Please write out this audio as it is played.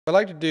What I'd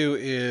like to do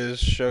is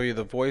show you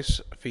the voice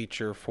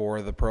feature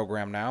for the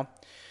program now.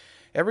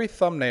 Every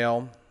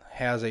thumbnail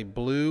has a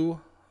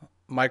blue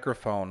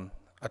microphone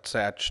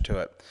attached to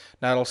it.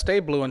 Now it'll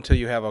stay blue until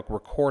you have a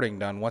recording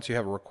done. Once you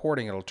have a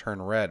recording, it'll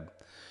turn red.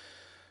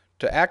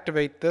 To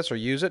activate this or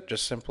use it,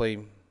 just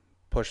simply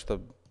push the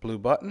blue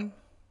button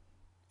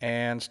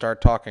and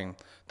start talking.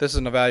 This is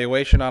an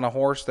evaluation on a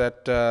horse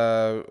that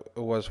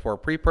was for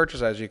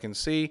pre-purchase. As you can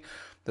see,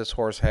 this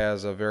horse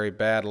has a very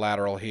bad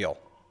lateral heel.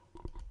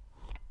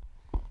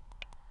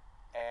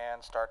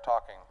 And start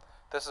talking.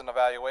 This is an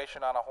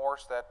evaluation on a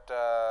horse that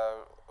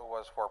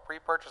was for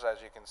pre-purchase.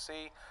 As you can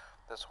see,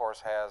 this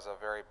horse has a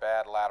very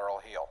bad lateral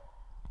heel.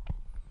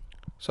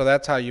 So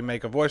that's how you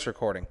make a voice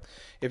recording.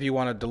 If you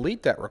want to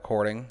delete that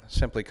recording,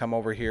 simply come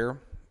over here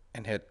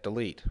and hit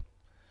delete.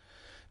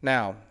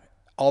 Now,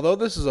 although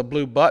this is a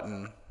blue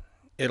button,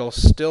 it'll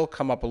still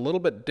come up a little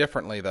bit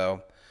differently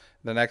though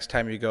the next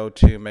time you go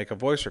to make a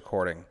voice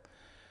recording.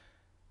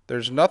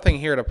 There's nothing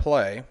here to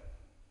play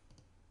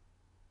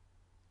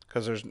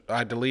because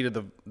I deleted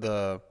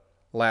the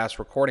last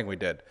recording we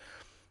did.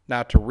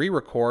 Now to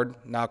re-record,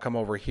 now come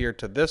over here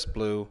to this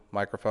blue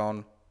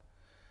microphone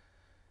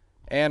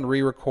and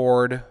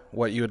re-record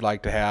what you would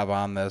like to have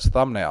on this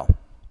thumbnail.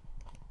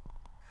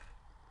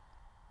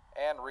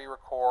 And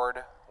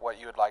re-record what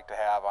you would like to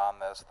have on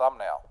this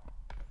thumbnail.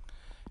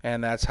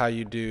 And that's how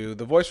you do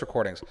the voice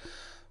recordings.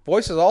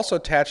 Voice is also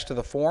attached to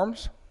the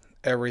forms.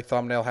 Every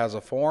thumbnail has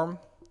a form.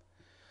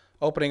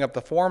 Opening up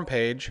the form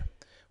page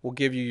will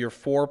give you your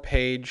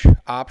 4-page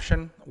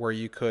option where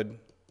you could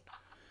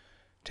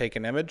take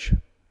an image,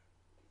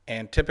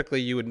 and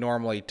typically you would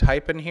normally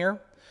type in here.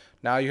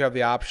 Now you have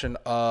the option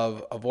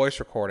of a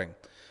voice recording.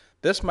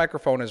 This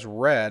microphone is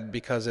red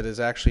because it is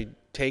actually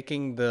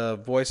taking the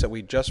voice that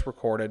we just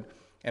recorded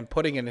and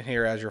putting it in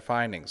here as your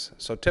findings.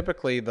 So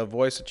typically the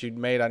voice that you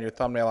made on your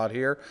thumbnail out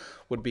here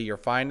would be your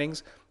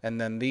findings,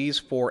 and then these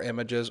 4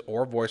 images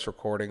or voice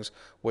recordings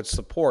would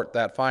support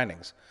that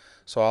findings.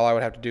 So all I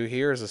would have to do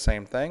here is the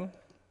same thing.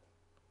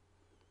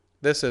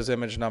 This is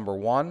image number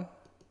 1.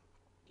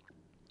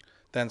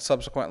 Then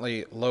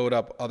subsequently load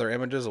up other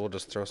images. We'll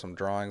just throw some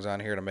drawings on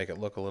here to make it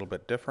look a little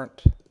bit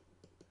different.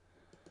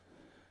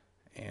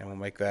 And we'll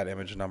make that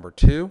image number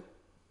 2.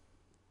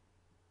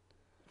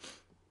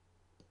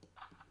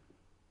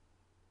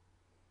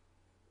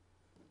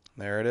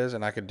 There it is,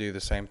 and I could do the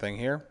same thing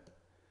here.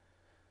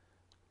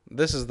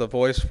 This is the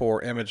voice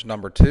for image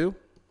number 2.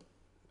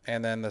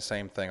 And then the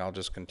same thing. I'll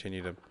just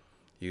continue to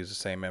use the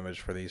same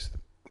image for these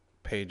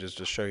pages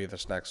to show you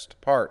this next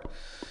part.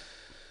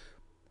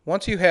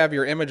 Once you have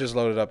your images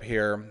loaded up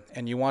here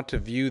and you want to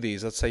view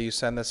these, let's say you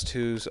send this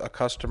to a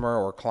customer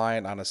or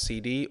client on a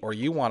CD, or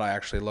you want to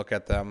actually look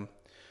at them,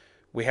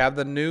 we have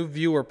the new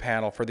viewer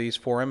panel for these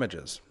 4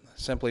 images.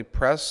 Simply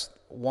press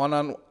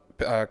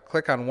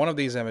click on one of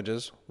these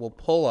images. We'll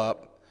pull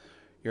up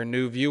your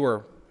new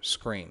viewer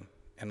screen,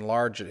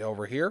 enlarge it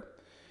over here,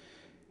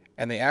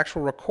 and the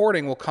actual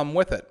recording will come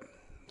with it.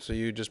 So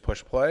you just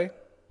push play.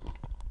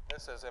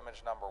 This is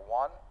image number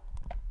 1,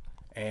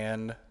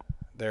 and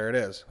there it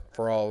is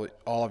for all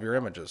of your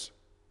images.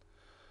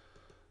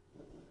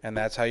 And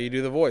that's how you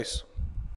do the voice.